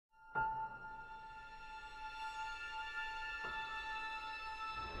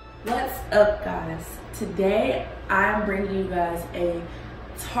What's up, guys? Today I'm bringing you guys a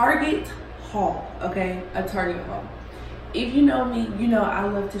Target haul. Okay, a Target haul. If you know me, you know I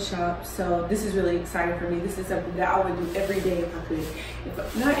love to shop, so this is really exciting for me. This is something that I would do every day if I could.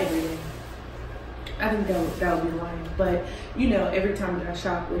 If not every day, I think that would be lying, but you know, every time that I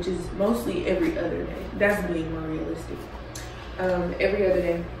shop, which is mostly every other day. That's being more realistic. Every other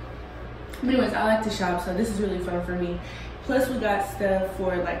day. But anyways, I like to shop, so this is really fun for me. Plus, we got stuff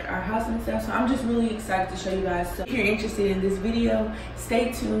for like our house and stuff, so I'm just really excited to show you guys. So if you're interested in this video,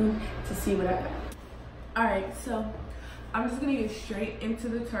 stay tuned to see what I got. All right, so I'm just gonna get straight into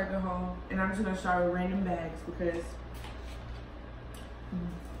the Target haul, and I'm just gonna start with random bags because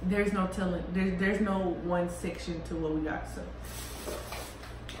there's no telling. There's no one section to what we got. So,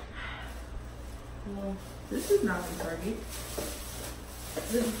 well, this is not from Target.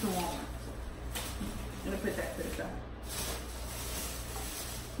 This is from Walmart. I'm gonna put that to the side.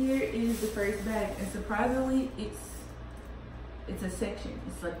 Here is the first bag, and surprisingly, it's a section.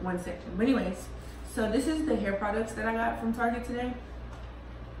 It's like one section. But anyways, so this is the hair products that I got from Target today,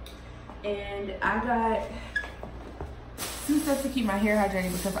 and I got some stuff to keep my hair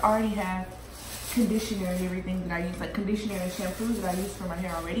hydrated because I already have conditioner and everything that I use, like conditioner and shampoos that I use for my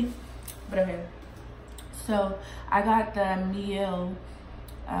hair already. But okay, so I got the Miel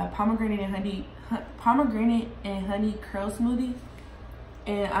pomegranate and honey curl smoothie.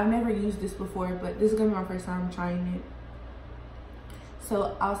 And I've never used this before, but this is gonna be my first time trying it.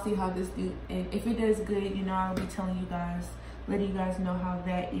 So I'll see how this do. And if it does good, you know, I'll be telling you guys, letting you guys know how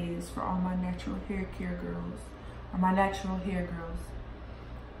that is for all my natural hair care girls, or my natural hair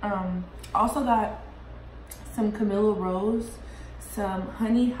girls. Also got some Camilla Rose, some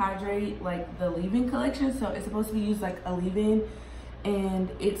Honey Hydrate, like the leave-in collection. So it's supposed to be used like a leave-in, and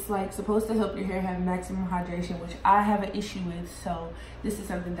it's like supposed to help your hair have maximum hydration, which I have an issue with, so this is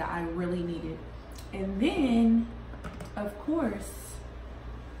something that I really needed. And then of course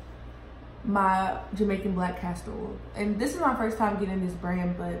my Jamaican black castor oil, and this is my first time getting this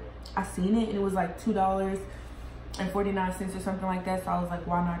brand, but I seen it and it was like $2.49 or something like that, so I was like,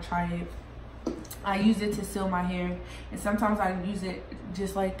 why not try it? I use it to seal my hair, and sometimes I use it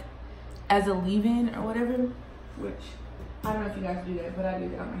just like as a leave-in or whatever, which I don't know if you guys do that, but I do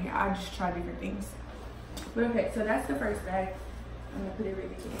that on my hair. I just try different things. But okay, so that's the first bag. I'm gonna put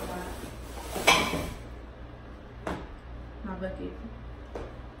everything in my bucket.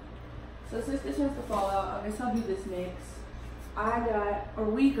 So since this one's to fall out, I guess I'll do this next.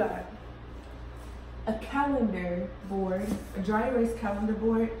 We got a calendar board, a dry erase calendar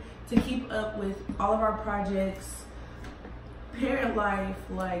board to keep up with all of our projects, parent life,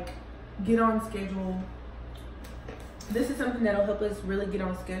 like get on schedule. This is something that'll help us really get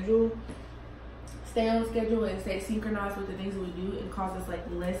on schedule, stay on schedule, and stay synchronized with the things that we do, and cause us like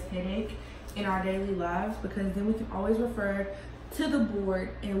less headache in our daily lives, because then we can always refer to the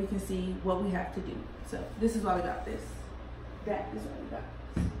board and we can see what we have to do. So this is why we got this. That is why we got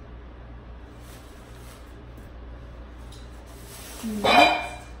this.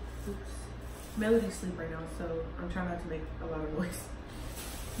 Next, oops, Melody's asleep right now, so I'm trying not to make a lot of noise.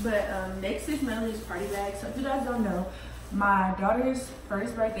 But next is Melody's party bag. So if you guys don't know, my daughter's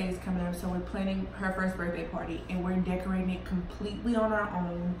first birthday is coming up, so we're planning her first birthday party, and we're decorating it completely on our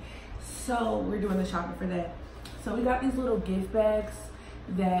own. So we're doing the shopping for that. So we got these little gift bags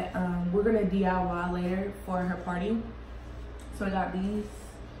that we're gonna DIY later for her party. So I got these,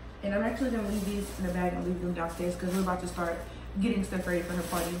 and I'm actually gonna leave these in the bag and leave them downstairs because we're about to start getting stuff ready for her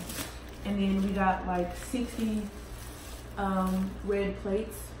party. And then we got like 60 red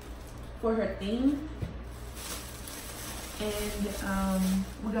plates for her theme, and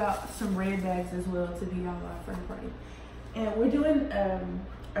we got some red bags as well to DIY for her party. And we're doing a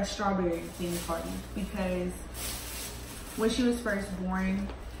strawberry themed party because when she was first born,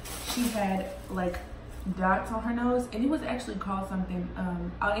 she had like dots on her nose, and it was actually called something.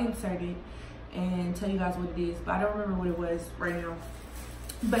 I'll insert it and tell you guys what it is, but I don't remember what it was right now.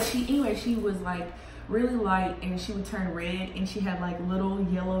 But she was like really light, and she would turn red, and she had like little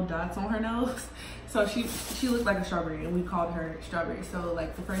yellow dots on her nose. So she looked like a strawberry, and we called her Strawberry. So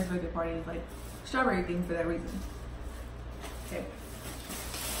like the first birthday party is like strawberry thing for that reason. Okay.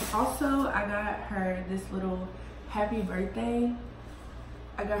 Also, I got her this little happy birthday.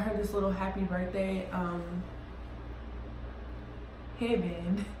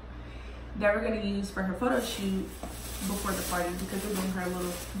 Headband that we're gonna use for her photo shoot before the party, because we're doing her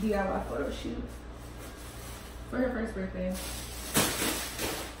little DIY photo shoot for her first birthday.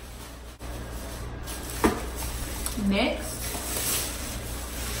 Next,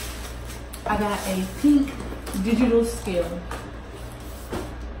 I got a pink digital scale.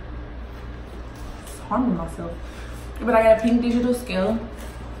 harming myself. But I got a pink digital scale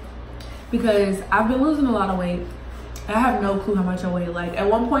because I've been losing a lot of weight. I have no clue how much I weigh. Like at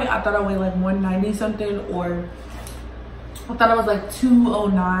one point I thought I weighed like 190 something, or I thought I was like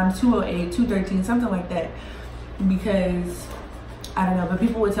 209, 208, 213, something like that, because I don't know, but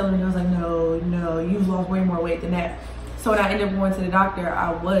people were telling me, I was like, no, you've lost way more weight than that. So when I ended up going to the doctor,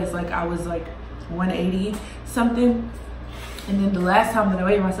 I was like 180 something. And then the last time that I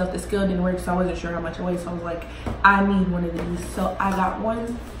weighed myself, the scale didn't work, so I wasn't sure how much I weighed. So I was like, I need one of these. So I got one,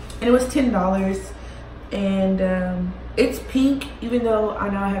 and it was $10. And it's pink, even though I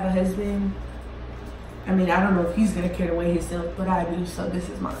know I have a husband. I mean, I don't know if he's gonna care to weigh himself, but I do, so this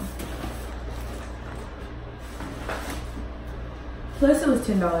is mine. Plus it was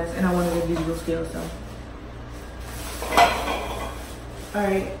 $10 and I wanted a digital scale, so. All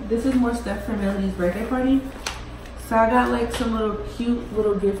right, this is more stuff for Melody's birthday party. So I got like some little cute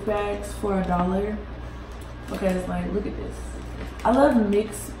little gift bags for $1. Because like, look at this. I love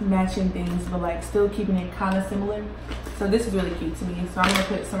mix matching things, but like still keeping it kind of similar. So this is really cute to me. So I'm gonna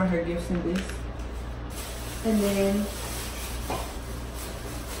put some of her gifts in this. And then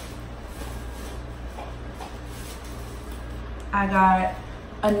I got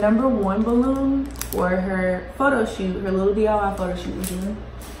a #1 balloon for her photo shoot, her little DIY photo shoot we're doing.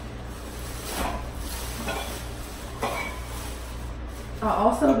 I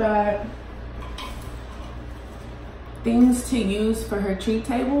also got things to use for her treat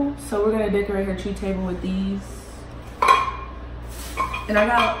table. So we're gonna decorate her treat table with these. And I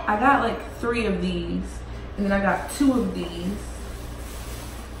got like 3 of these. And then I got 2 of these.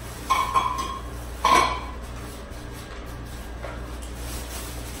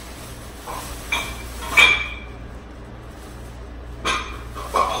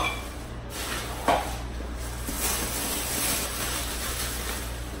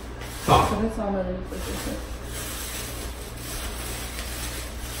 So that's all I'm gonna do for this.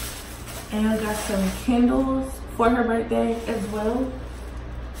 And I got some candles for her birthday as well.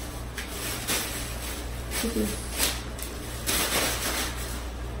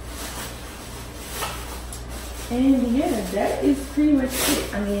 And yeah, that is pretty much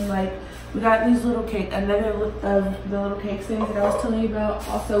it. I mean, like, we got these little cake, another of the little cake stands that I was telling you about.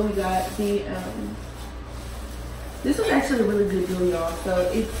 Also, we got the, this was actually a really good deal, y'all. So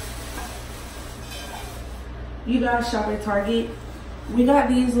if you guys shop at Target, we got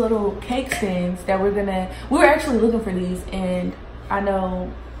these little cake stands that we were actually looking for these, and I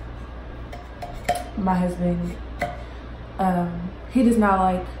know my husband, he does not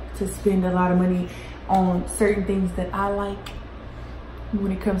like to spend a lot of money on certain things that I like.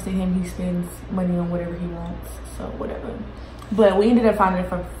 When it comes to him, he spends money on whatever he wants, so whatever. But we ended up finding it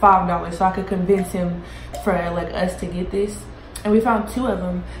for $5, so I could convince him for like us to get this. And we found 2 of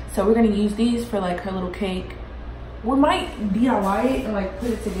them, so we're gonna use these for like her little cake. We might DIY it and like put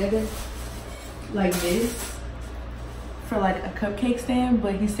it together like this for like a cupcake stand,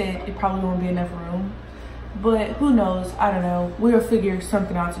 but he said it probably won't be enough room. But who knows, I don't know. We'll figure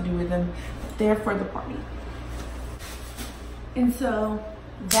something out to do with them. They're for the party. And so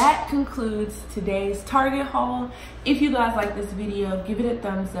that concludes today's Target haul. If you guys like this video, give it a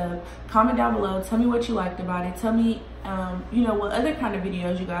thumbs up. Comment down below, tell me what you liked about it. Tell me, you know, what other kind of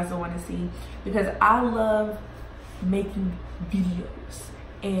videos you guys want to see, because I love making videos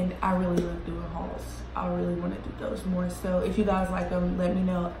and I really love doing hauls. I really want to do those more. So if you guys like them, let me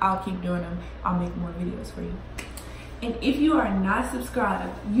know. I'll keep doing them. I'll make more videos for you. And if you are not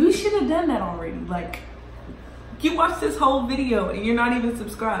subscribed, you should have done that already. Like, you watched this whole video and you're not even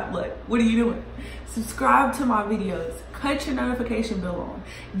subscribed. Look, what are you doing? Subscribe to my videos. Cut your notification bell on.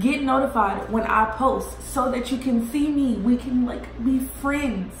 Get notified when I post so that you can see me. We can like be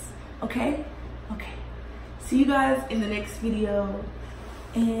friends. Okay? Okay. See you guys in the next video.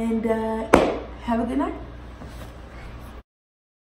 And have a good night.